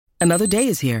Another day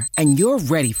is here, and you're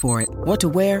ready for it. What to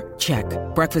wear? Check.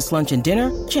 Breakfast, lunch, and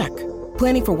dinner? Check.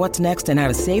 Planning for what's next and how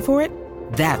to save for it?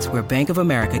 That's where Bank of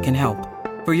America can help.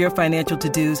 For your financial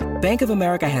to-dos, Bank of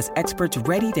America has experts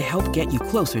ready to help get you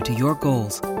closer to your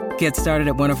goals. Get started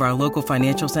at one of our local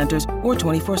financial centers or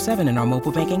 24/7 in our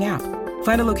mobile banking app.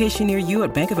 Find a location near you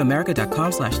at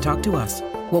bankofamerica.com/talktous.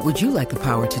 What would you like the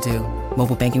power to do?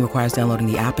 Mobile banking requires downloading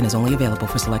the app and is only available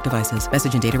for select devices.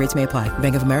 Message and data rates may apply.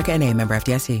 Bank of America N.A., member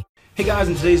FDIC. Hey guys,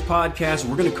 in today's podcast,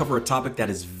 we're going to cover a topic that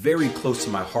is very close to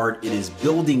my heart. It is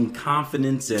building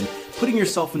confidence and putting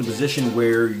yourself in a position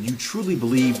where you truly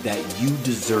believe that you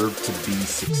deserve to be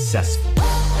successful.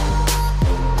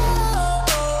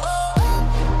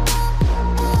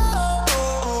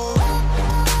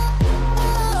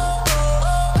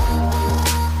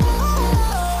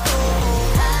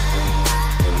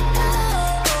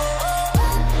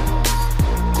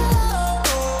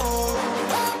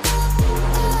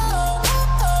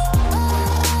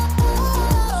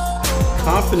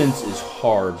 Confidence is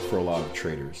hard for a lot of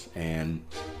traders, and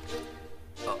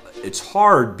it's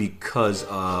hard because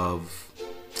of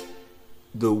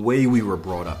the way we were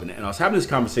brought up. And I was having this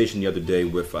conversation the other day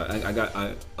with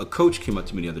a coach came up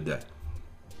to me the other day,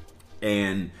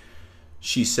 and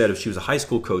she said if she was a high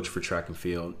school coach for track and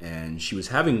field, and she was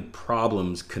having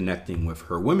problems connecting with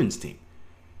her women's team.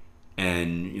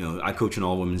 And, I coach an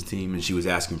all-women's team, and she was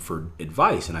asking for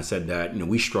advice. And I said that,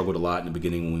 we struggled a lot in the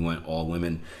beginning when we went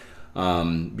all-women.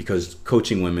 Because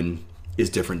coaching women is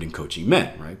different than coaching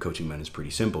men, right? Coaching men is pretty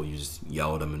simple. You just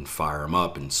yell at them and fire them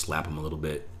up and slap them a little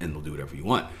bit, and they'll do whatever you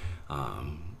want,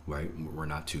 right? We're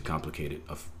not too complicated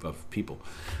of people.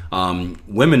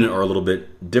 Women are a little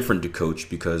bit different to coach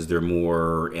because they're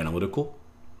more analytical.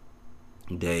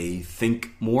 They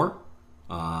think more,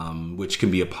 which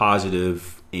can be a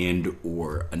positive and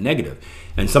or a negative.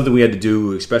 And something we had to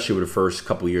do, especially with the first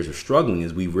couple of years of struggling,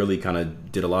 is we really kind of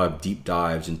did a lot of deep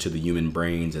dives into the human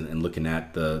brains and looking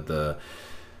at the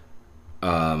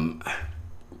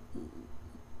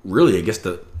really, I guess,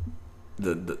 the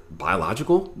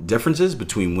biological differences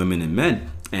between women and men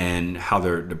and how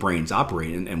the brains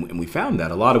operate. And we found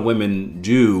that a lot of women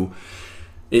do,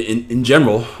 in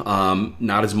general,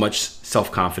 not as much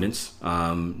self-confidence,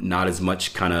 not as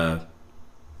much kind of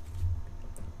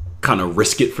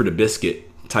risk it for the biscuit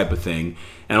type of thing.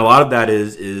 And a lot of that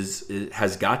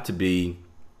has got to be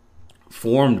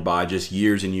formed by just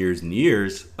years and years and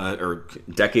years, or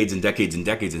decades and decades and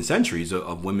decades and centuries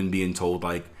of women being told,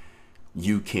 like,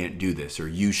 you can't do this or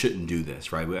you shouldn't do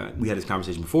this, right? We had this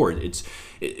conversation before. It's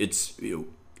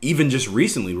even just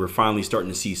recently, we're finally starting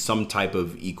to see some type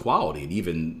of equality. And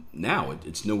even now,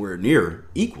 it's nowhere near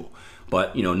equal.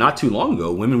 But, not too long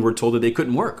ago, women were told that they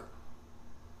couldn't work.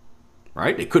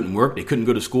 Right? They couldn't work. They couldn't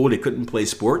go to school. They couldn't play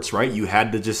sports, right? You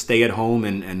had to just stay at home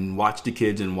and watch the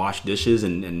kids and wash dishes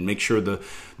and make sure the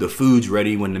food's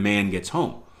ready when the man gets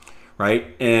home,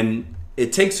 right? And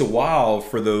it takes a while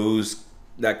for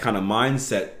that kind of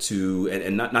mindset to,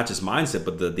 and not just mindset,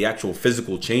 but the actual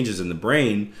physical changes in the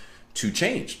brain to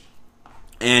change.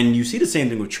 And you see the same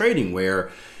thing with trading, where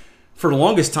for the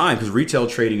longest time, because retail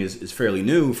trading is fairly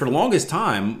new, for the longest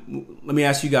time, let me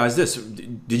ask you guys this.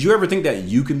 Did you ever think that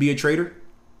you can be a trader?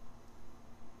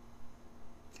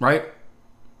 Right?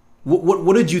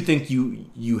 What did you think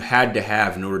you had to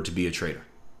have in order to be a trader?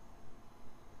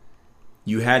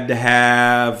 You had to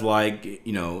have,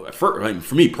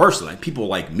 for me personally, people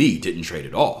like me didn't trade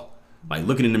at all. Like,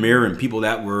 looking in the mirror and people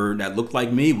that looked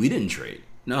like me, we didn't trade.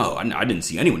 No, I didn't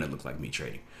see anyone that looked like me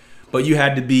trading. But you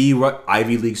had to be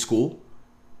Ivy League school.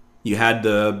 You had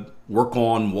to work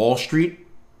on Wall Street.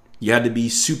 You had to be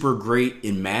super great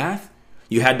in math.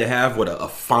 You had to have a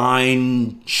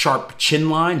fine, sharp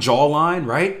jawline,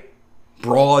 right?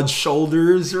 Broad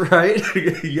shoulders, right?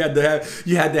 you had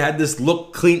to have this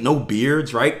look clean, no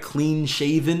beards, right? Clean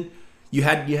shaven. You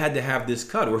had to have this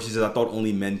cut. Or she says, I thought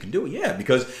only men could do it. Yeah,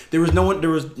 because there was no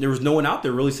one out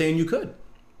there really saying you could,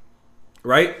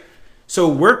 right? So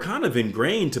we're kind of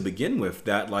ingrained to begin with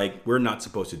that, like, we're not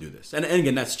supposed to do this. And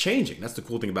again, that's changing. That's the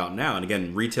cool thing about now. And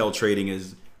again, retail trading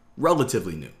is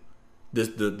relatively new.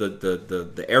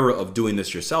 The era of doing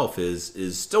this yourself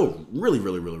is still really,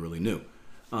 really, really, really new.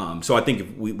 So I think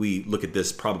if we look at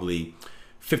this probably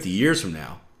 50 years from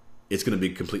now, it's going to be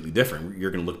completely different.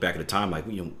 You're going to look back at a time like,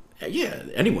 yeah,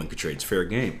 anyone could trade. It's fair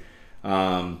game.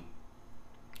 But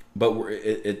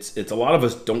it's a lot of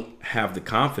us don't have the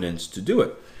confidence to do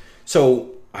it.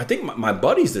 So I think my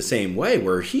buddy's the same way,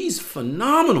 where he's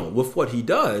phenomenal with what he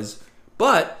does,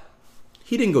 but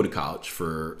he didn't go to college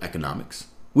for economics.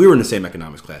 We were in the same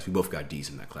economics class. We both got D's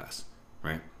in that class,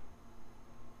 right?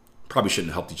 probably shouldn't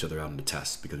have helped each other out in the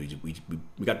test because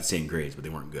we got the same grades, but they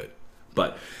weren't good.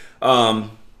 But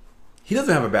he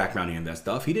doesn't have a background in that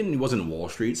stuff. He wasn't in Wall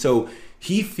Street. So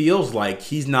he feels like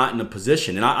he's not in a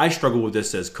position. And I struggle with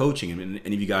this as coaching. And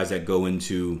any of you guys that go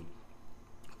into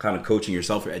kind of coaching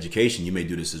yourself or education, you may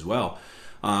do this as well.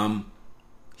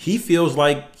 He feels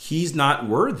like he's not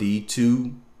worthy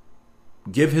to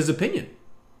give his opinion.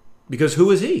 Because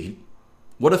who is he?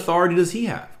 What authority does he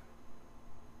have?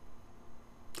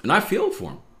 And I feel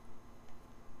for him.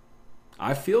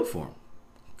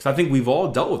 Because I think we've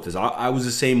all dealt with this. I was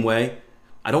the same way.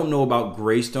 I don't know about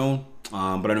Greystone,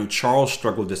 but I know Charles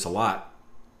struggled with this a lot.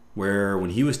 Where when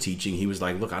he was teaching, he was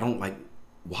like, look, I don't like,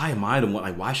 why am I the one?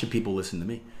 Like, why should people listen to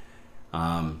me?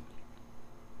 And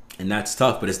that's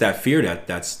tough, but it's that fear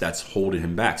that's holding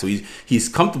him back. So he's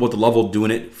comfortable at the level of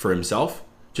doing it for himself,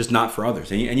 just not for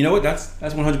others. And you know what? That's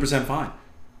 100% fine.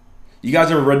 You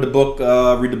guys ever read the book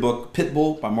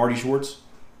Pitbull by Marty Schwartz?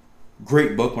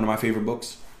 Great book, one of my favorite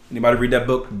books. Anybody read that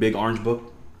book? Big orange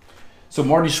book. So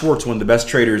Marty Schwartz, one of the best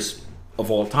traders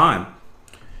of all time,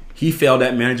 he failed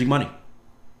at managing money.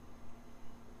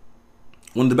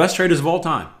 One of the best traders of all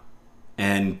time.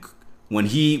 And when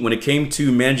it came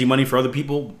to managing money for other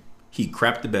people, he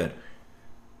crapped the bed.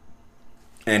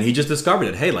 And he just discovered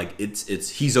it. Hey, like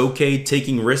he's okay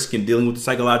taking risk and dealing with the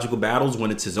psychological battles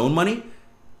when it's his own money.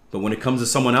 But when it comes to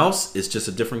someone else, it's just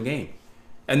a different game.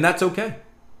 And that's okay.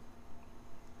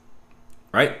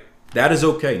 Right? That is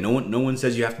okay. No one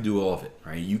says you have to do all of it.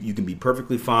 Right? You can be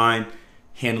perfectly fine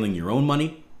handling your own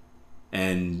money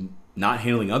and not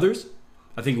handling others.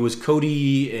 I think it was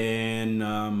Cody and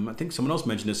I think someone else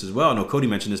mentioned this as well. No, Cody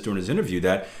mentioned this during his interview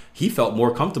that he felt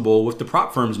more comfortable with the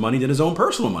prop firm's money than his own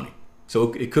personal money.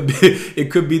 So it could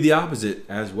be the opposite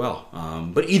as well.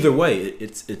 But either way,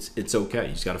 it's okay.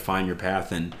 You just got to find your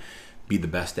path and be the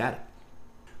best at it.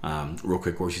 Real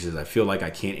quick, Orsi says, I feel like I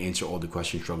can't answer all the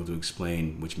questions, struggle to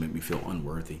explain, which make me feel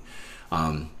unworthy.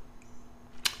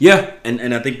 Yeah,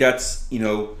 and I think that's,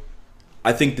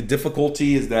 I think the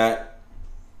difficulty is that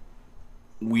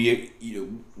we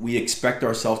expect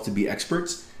ourselves to be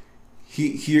experts.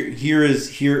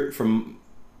 Here from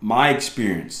my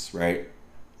experience, right?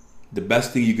 The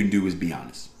best thing you can do is be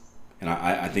honest. And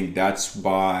I think that's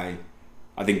why,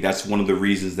 I think that's one of the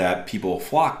reasons that people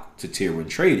flock to Tier 1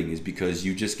 trading is because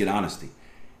you just get honesty.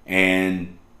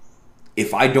 And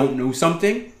if I don't know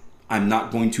something, I'm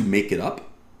not going to make it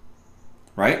up,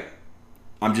 right?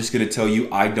 I'm just going to tell you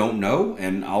I don't know,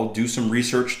 and I'll do some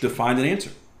research to find an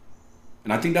answer.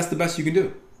 And I think that's the best you can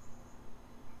do.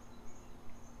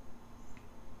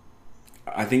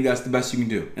 I think that's the best you can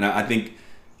do. And I think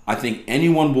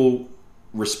anyone will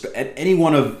respect,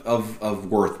 anyone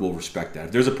of worth will respect that.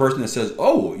 If there's a person that says,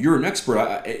 "Oh, you're an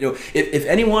expert," if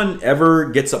anyone ever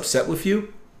gets upset with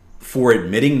you for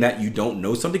admitting that you don't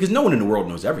know something, because no one in the world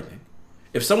knows everything.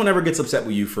 If someone ever gets upset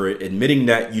with you for admitting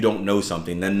that you don't know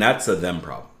something, then that's a them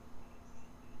problem,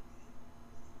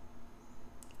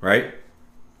 right?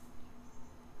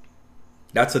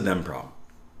 That's a them problem.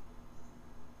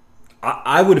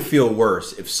 I would feel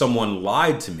worse if someone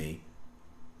lied to me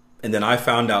and then I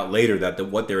found out later that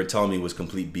what they were telling me was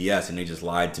complete BS and they just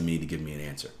lied to me to give me an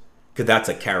answer. Because that's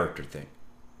a character thing,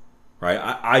 right?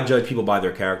 I judge people by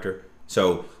their character.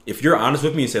 So if you're honest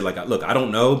with me and say, like, look, I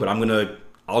don't know, but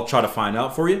I'll try to find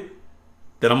out for you.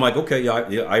 Then I'm like, okay, yeah,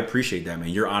 I appreciate that, man.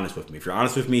 You're honest with me. If you're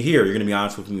honest with me here, you're going to be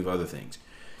honest with me with other things.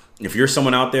 If you're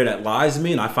someone out there that lies to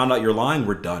me and I found out you're lying,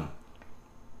 we're done.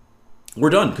 We're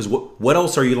done, because what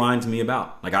else are you lying to me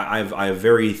about? Like I have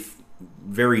very,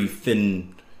 very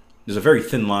thin. There's a very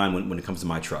thin line when it comes to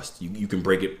my trust. You can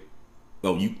break it.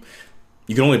 Well, you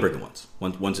can only break it once.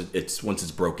 Once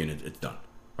it's broken, it's done.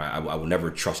 Right? I will never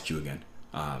trust you again.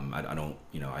 I don't.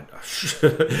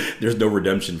 There's no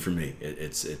redemption for me.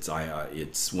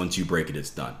 It's once you break it, it's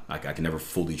done. I can never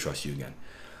fully trust you again.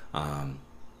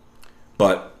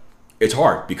 But it's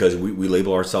hard because we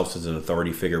label ourselves as an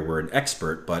authority figure. We're an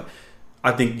expert, but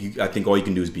I think all you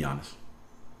can do is be honest.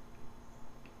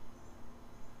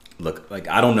 Look, like,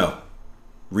 I don't know.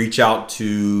 Reach out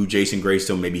to Jason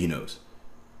Greystone. Maybe he knows.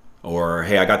 Or,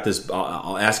 hey, I got this.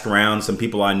 I'll ask around some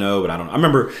people I know, but I don't know. I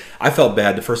remember I felt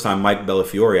bad the first time Mike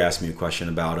Bellafiore asked me a question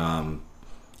about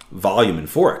volume in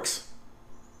Forex.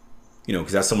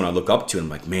 Because that's someone I look up to. And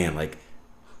I'm like, man, like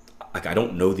I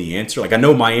don't know the answer. Like, I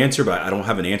know my answer, but I don't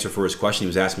have an answer for his question. He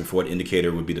was asking me for what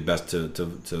indicator would be the best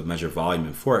to measure volume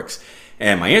in Forex.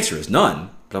 And my answer is none.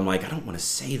 But I'm like, I don't want to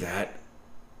say that,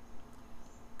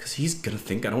 because he's going to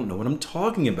think I don't know what I'm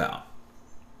talking about.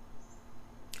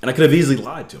 And I could have easily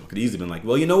lied to him. I could have easily been like,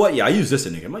 well, you know what? Yeah, I use this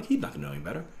indicator. I'm like, he's not going to know any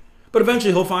better. But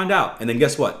eventually he'll find out. And then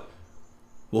guess what?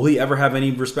 Will he ever have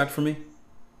any respect for me?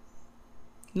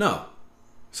 No.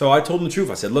 So I told him the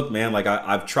truth. I said, look, man, like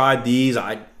I've tried these.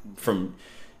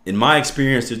 In my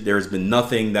experience, there's been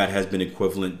nothing that has been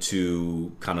equivalent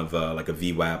to kind of like a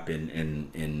VWAP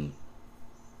in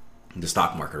the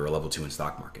stock market or a level 2 in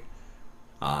stock market.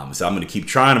 So I'm going to keep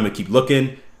trying. I'm going to keep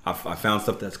looking. I found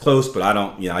stuff that's close, but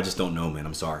I just don't know, man.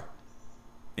 I'm sorry.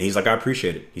 And he's like, I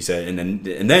appreciate it. He said, and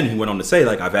then he went on to say,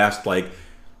 like, I've asked like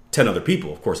 10 other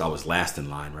people. Of course, I was last in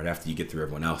line. Right after you get through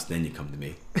everyone else, then you come to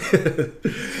me.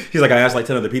 He's like, I asked like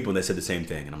 10 other people, and they said the same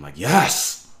thing. And I'm like,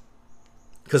 yes.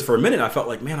 Because for a minute, I felt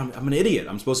like, man, I'm an idiot.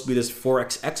 I'm supposed to be this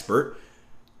Forex expert,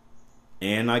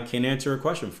 and I can't answer a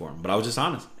question for him. But I was just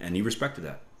honest, and he respected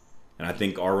that. And I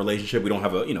think our relationship, we don't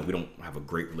have a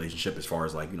great relationship as far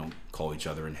as like, call each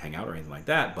other and hang out or anything like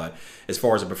that. But as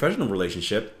far as a professional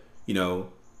relationship, he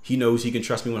knows he can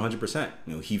trust me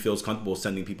 100%. He feels comfortable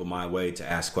sending people my way to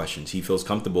ask questions. He feels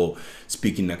comfortable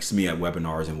speaking next to me at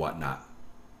webinars and whatnot,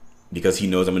 because he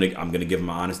knows I'm gonna give him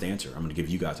an honest answer. I'm gonna give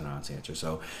you guys an honest answer.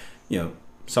 So,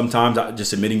 sometimes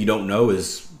just admitting you don't know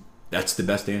that's the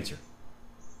best answer.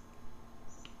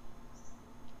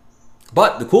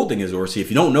 But the cool thing is, Orsi, if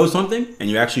you don't know something and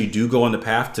you actually do go on the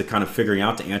path to kind of figuring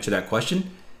out to answer that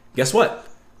question, guess what?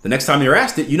 The next time you're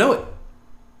asked it, you know it.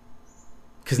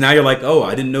 Because now you're like, oh,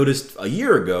 I didn't notice a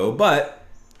year ago, but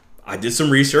I did some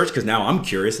research because now I'm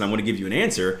curious and I want to give you an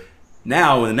answer.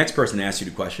 Now, when the next person asks you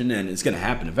the question, and it's going to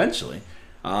happen eventually,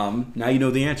 now you know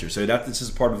the answer. So this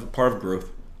is part of growth.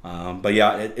 But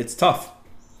yeah, it's tough.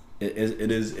 It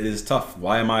is tough.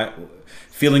 Why am I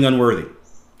feeling unworthy?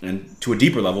 And to a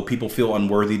deeper level, people feel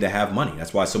unworthy to have money.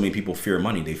 That's why so many people fear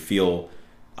money. They feel,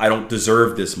 I don't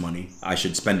deserve this money. I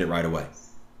should spend it right away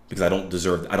because I don't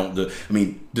deserve.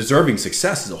 Deserving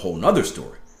success is a whole nother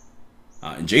story.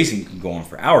 And Jason can go on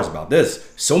for hours about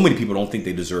this. So many people don't think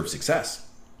they deserve success.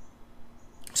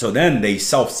 So then they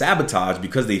self-sabotage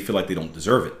because they feel like they don't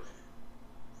deserve it.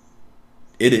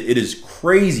 It is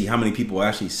crazy how many people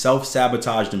actually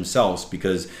self-sabotage themselves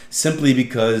simply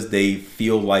because they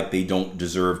feel like they don't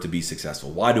deserve to be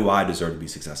successful. Why do I deserve to be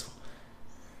successful?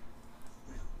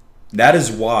 That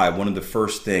is why one of the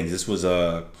first things,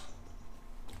 I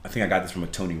think I got this from a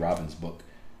Tony Robbins book.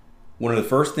 One of the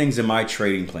first things in my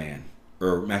trading plan,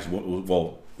 or actually,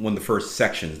 one of the first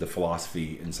sections, the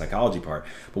philosophy and psychology part,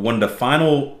 but one of the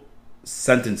final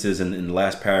sentences in the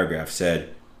last paragraph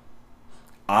said,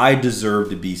 I deserve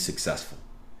to be successful.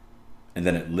 And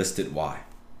then it listed why.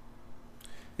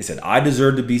 It said, I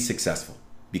deserve to be successful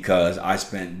because I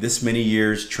spent this many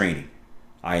years training.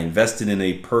 I invested in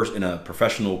a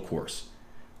professional course.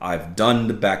 I've done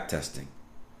the back testing.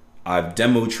 I've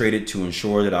demo traded to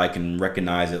ensure that I can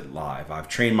recognize it live. I've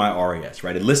trained my RAS,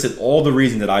 right? It listed all the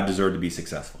reasons that I deserve to be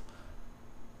successful.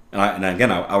 And again,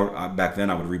 back then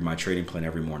I would read my trading plan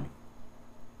every morning.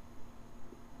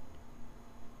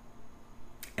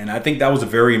 And I think that was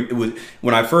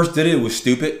when I first did it, it was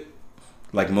stupid.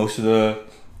 Like most of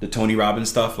the Tony Robbins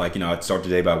stuff, like, I'd start the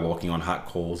day by walking on hot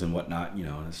coals and whatnot,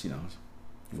 it's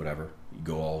whatever, you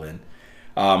go all in.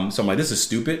 So I'm like, this is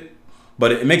stupid,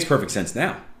 but it makes perfect sense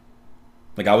now.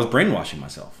 Like I was brainwashing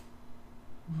myself.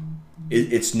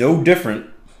 It's no different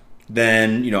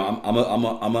than,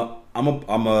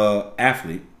 I'm a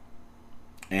athlete,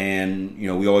 and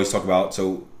we always talk about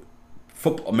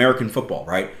American football,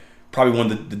 right? Probably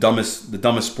one of the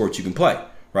dumbest sports you can play,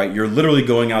 right? You're literally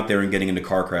going out there and getting into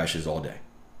car crashes all day,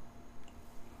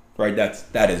 right?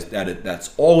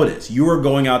 That's all it is. You are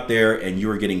going out there and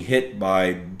you are getting hit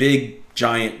by big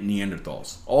giant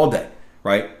Neanderthals all day,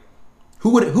 right?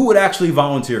 Who would actually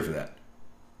volunteer for that?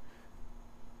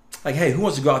 Like, hey, who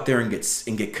wants to go out there and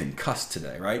get concussed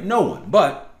today, right? No one.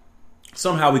 But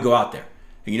somehow we go out there,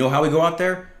 and you know how we go out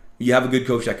there? You have a good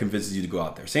coach that convinces you to go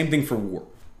out there. Same thing for war,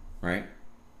 right?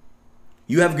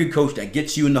 You have a good coach that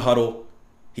gets you in the huddle.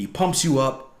 He pumps you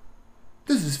up.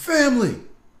 This is family.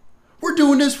 We're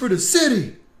doing this for the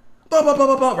city. Blah, blah, blah,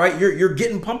 blah, blah, right? You're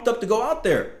getting pumped up to go out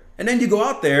there. And then you go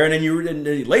out there, and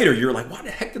then later you're like, why the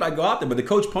heck did I go out there? But the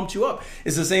coach pumped you up.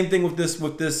 It's the same thing with this.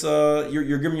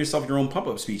 You're giving yourself your own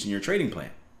pump-up speech in your trading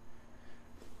plan.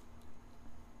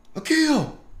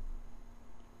 Akil,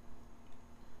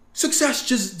 success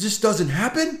just doesn't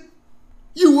happen.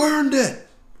 You earned it.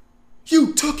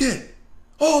 You took it.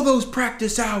 All those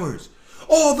practice hours,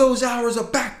 all those hours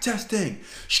of back testing,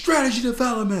 strategy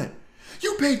development.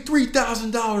 You paid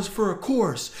 $3,000 for a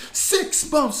course,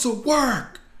 6 months of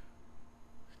work,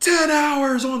 10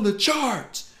 hours on the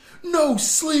charts, no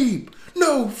sleep,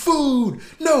 no food,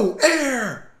 no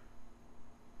air.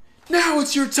 Now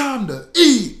it's your time to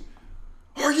eat.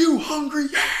 Are you hungry?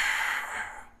 Yeah.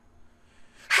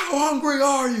 How hungry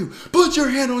are you? Put your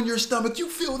hand on your stomach. You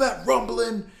feel that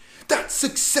rumbling? That's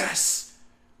success.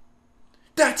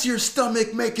 That's your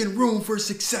stomach making room for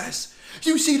success.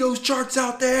 You see those charts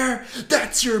out there?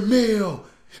 That's your meal.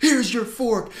 Here's your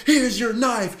fork. Here's your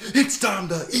knife. It's time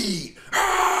to eat.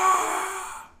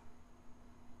 Ah!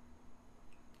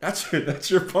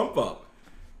 That's your pump up.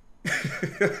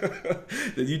 That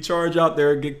you charge out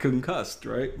there and get concussed,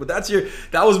 right? But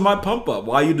that was my pump up.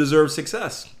 Why you deserve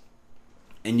success.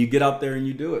 And you get out there and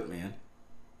you do it, man.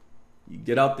 You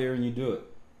get out there and you do it.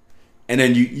 And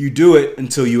then you do it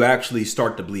until you actually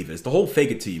start to believe it. It's the whole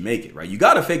fake it till you make it, right? You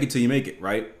got to fake it till you make it,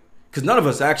 right? Because none of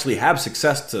us actually have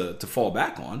success to fall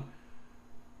back on.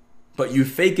 But you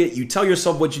fake it. You tell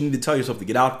yourself what you need to tell yourself to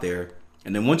get out there.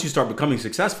 And then once you start becoming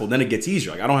successful, then it gets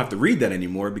easier. Like, I don't have to read that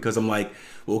anymore because I'm like,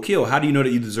 well, Keel, how do you know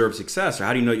that you deserve success? Or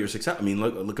how do you know that you're success? I mean,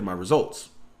 look at my results.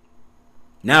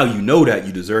 Now you know that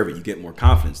you deserve it. You get more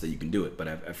confidence that you can do it. But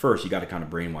at first, you got to kind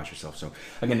of brainwash yourself. So,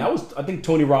 again, that was, I think,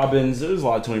 Tony Robbins. There's a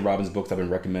lot of Tony Robbins books I've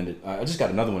been recommended. I just got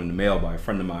another one in the mail by a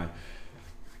friend of mine.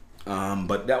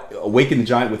 But that Awaken the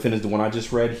Giant Within is the one I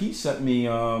just read. He sent me,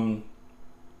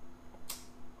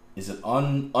 is it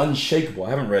Unshakable? I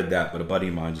haven't read that, but a buddy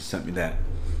of mine just sent me that.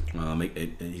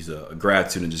 He's a grad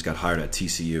student, just got hired at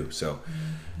TCU. So,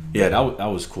 yeah, that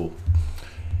was cool.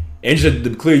 Andrew, to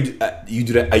be clear, you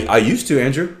do that. I used to,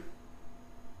 Andrew.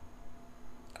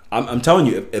 I'm telling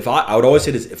you, if I would always say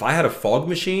this: if I had a fog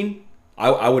machine,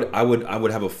 I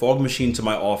would have a fog machine to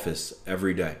my office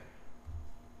every day.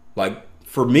 Like,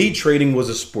 for me, trading was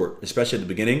a sport, especially at the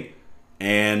beginning,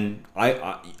 and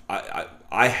I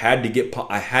had to get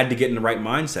in the right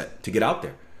mindset to get out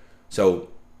there. So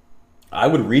I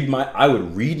would read my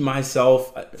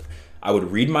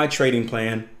trading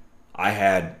plan. I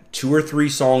had 2 or 3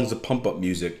 songs of pump up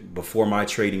music before my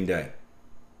trading day.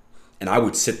 And I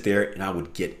would sit there and I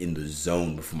would get in the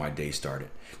zone before my day started.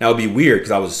 Now it'd be weird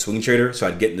because I was a swing trader, so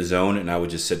I'd get in the zone and I would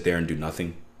just sit there and do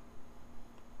nothing.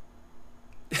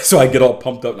 So I'd get all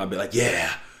pumped up and I'd be like,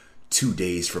 yeah, 2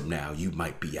 days from now, you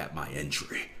might be at my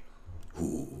entry.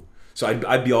 Ooh. So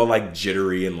I'd be all like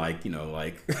jittery and like,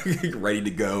 like ready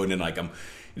to go. And then like I'm,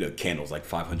 candles like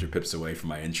 500 pips away from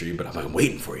my entry, but I'm like, I'm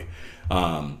waiting for you.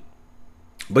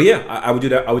 But yeah, I would do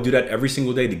that. I would do that every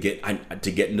single day to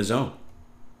get in the zone.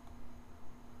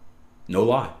 No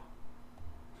lie.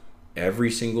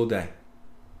 Every single day.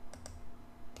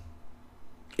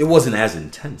 It wasn't as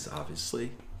intense,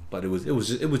 obviously, but it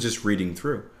was just reading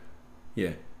through.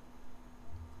 Yeah.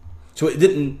 So it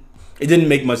didn't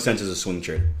make much sense as a swing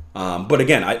trader. But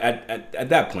again, at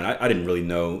that point, I didn't really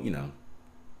know.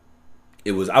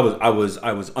 It was I was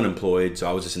unemployed, so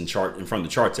I was just in front of the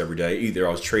charts every day. Either I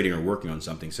was trading or working on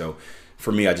something. So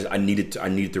for me, I needed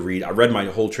to read. I read my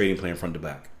whole trading plan front to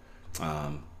back.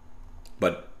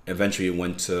 But eventually, it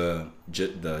went to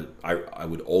I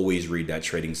would always read that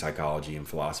trading psychology and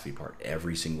philosophy part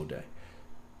every single day,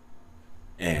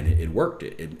 and it worked.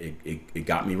 It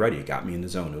got me ready. It got me in the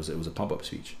zone. It was a pump up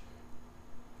speech.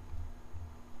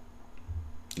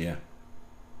 Yeah,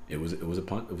 it was a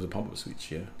pump up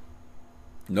speech. Yeah.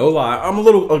 No lie, I'm a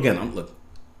little, again, I'm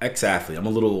ex-athlete.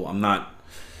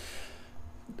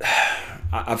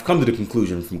 I've come to the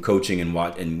conclusion from coaching and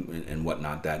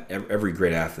whatnot that every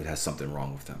great athlete has something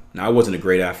wrong with them. Now, I wasn't a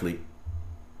great athlete.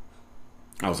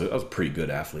 I was a pretty good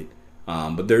athlete.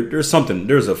 But there's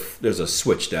a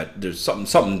switch that there's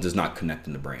something does not connect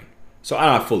in the brain. So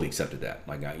I fully accepted that.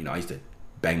 Like, I used to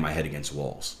bang my head against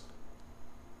walls.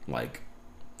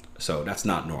 So that's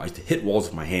not normal. I used to hit walls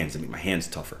with my hands and make my hands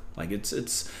tougher. Like,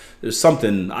 there's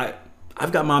something.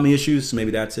 I've got mommy issues, so maybe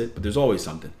that's it. But there's always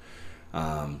something.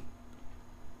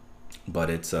 But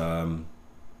it's hey,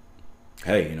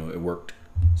 it worked.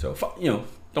 So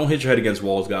don't hit your head against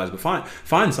walls, guys. But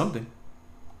find something.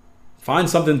 Find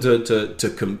something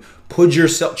to put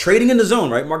yourself trading in the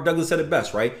zone. Right? Mark Douglas said it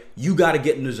best. Right? You got to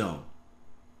get in the zone.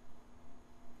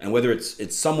 And whether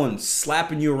it's someone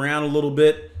slapping you around a little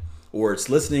bit, or it's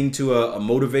listening to a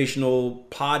motivational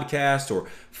podcast, or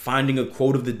finding a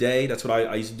quote of the day. That's what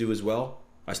I used to do as well.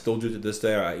 I still do it to this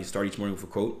day. I start each morning with a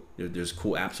quote. There's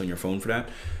cool apps on your phone for that.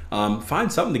 Find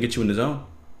something to get you in the zone.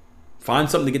 Find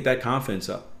something to get that confidence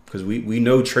up. Because we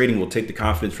know trading will take the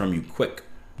confidence from you quick.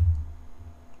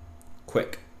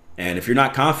 And if you're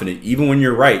not confident, even when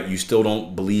you're right, you still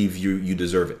don't believe you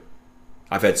deserve it.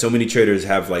 I've had so many traders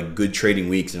have like good trading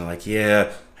weeks and they're like,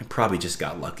 yeah, I probably just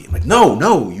got lucky. I'm like,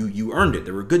 no, you earned it.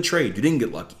 They were a good trade. You didn't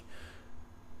get lucky.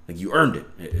 Like, you earned it.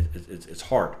 It's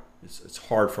hard. It's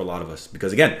hard for a lot of us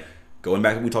because, again, going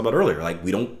back to what we talked about earlier, like,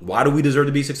 why do we deserve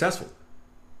to be successful?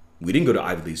 We didn't go to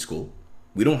Ivy League school.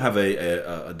 We don't have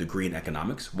a degree in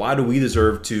economics. Why do we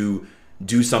deserve to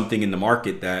do something in the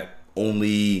market that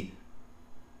only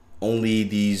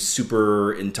these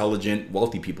super intelligent,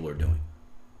 wealthy people are doing?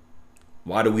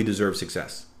 Why do we deserve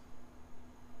success?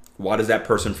 Why does that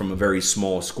person from a very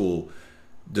small school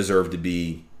deserve to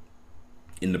be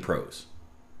in the pros?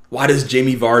 Why does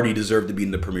Jamie Vardy deserve to be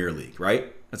in the Premier League,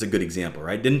 right? That's a good example,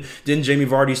 right? Didn't Jamie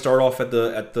Vardy start off at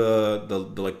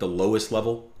the lowest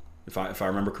level, if I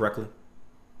remember correctly?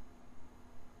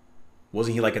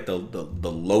 Wasn't he like at the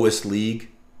lowest league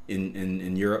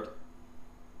in Europe?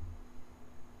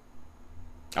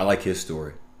 I like his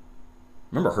story.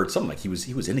 Remember I heard something like he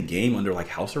was in a game under like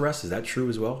house arrest. Is that true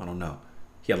as well? I don't know.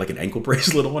 He had like an ankle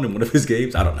bracelet on in one of his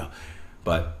games. I don't know.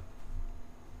 But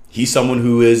he's someone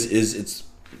who it's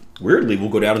weirdly will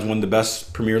go down as one of the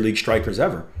best Premier League strikers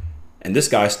ever. And this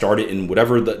guy started in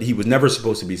he was never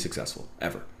supposed to be successful,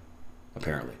 ever,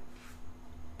 apparently.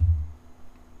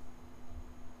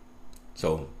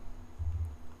 So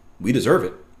we deserve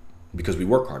it because we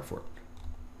work hard for it.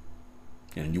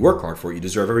 And you work hard for it, you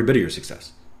deserve every bit of your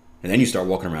success. And then you start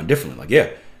walking around differently. Like, yeah,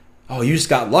 oh, you just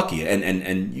got lucky.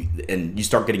 And you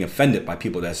start getting offended by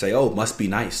people that say, oh, must be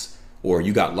nice. Or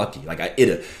you got lucky. Like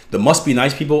the must be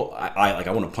nice people, I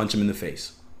want to punch them in the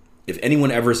face. If anyone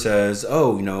ever says,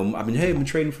 oh, I've been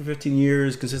trading for 15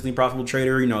 years, consistently profitable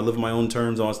trader, I live on my own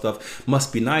terms, all that stuff,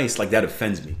 must be nice, like that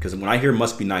offends me. Because when I hear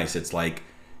must be nice, it's like,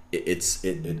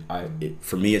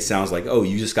 for me, it sounds like, oh,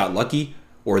 you just got lucky,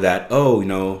 or that,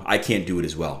 oh, I can't do it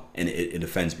as well. And it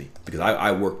offends me because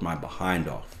I worked my behind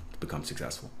off to become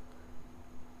successful.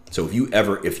 So if you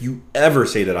ever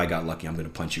say that I got lucky, I'm going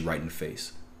to punch you right in the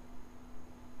face.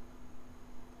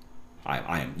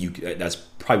 That's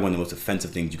probably one of the most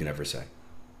offensive things you can ever say.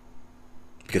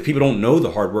 Because people don't know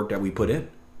the hard work that we put in.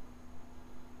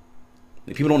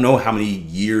 People don't know how many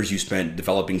years you spent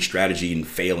developing strategy and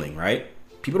failing, right?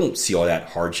 People don't see all that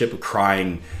hardship of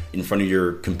crying in front of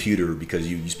your computer because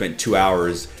you spent 2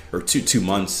 hours or two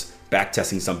months back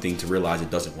testing something to realize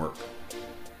it doesn't work.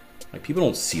 Like, people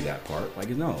don't see that part. Like,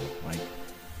 no, like,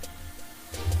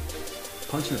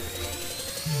 punch in the face.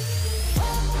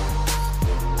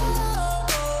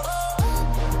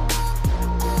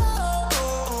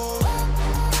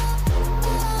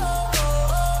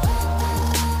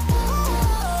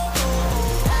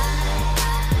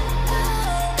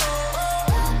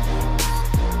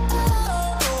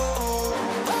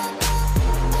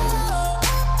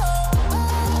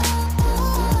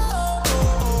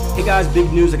 Hey guys,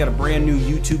 big news. I got a brand new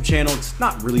YouTube channel. It's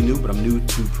not really new, but I'm new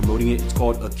to promoting it. It's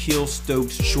called Akil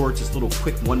Stokes Shorts. It's little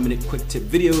quick 1-minute quick tip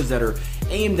videos that are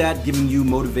aimed at giving you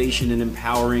motivation and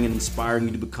empowering and inspiring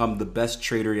you to become the best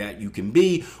trader that you can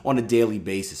be on a daily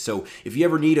basis. So if you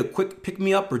ever need a quick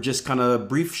pick-me-up or just kind of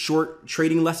brief, short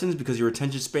trading lessons because your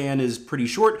attention span is pretty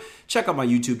short, check out my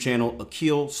YouTube channel,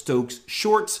 Akil Stokes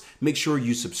Shorts. Make sure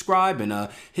you subscribe and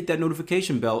hit that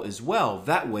notification bell as well.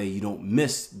 That way you don't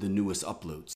miss the newest uploads.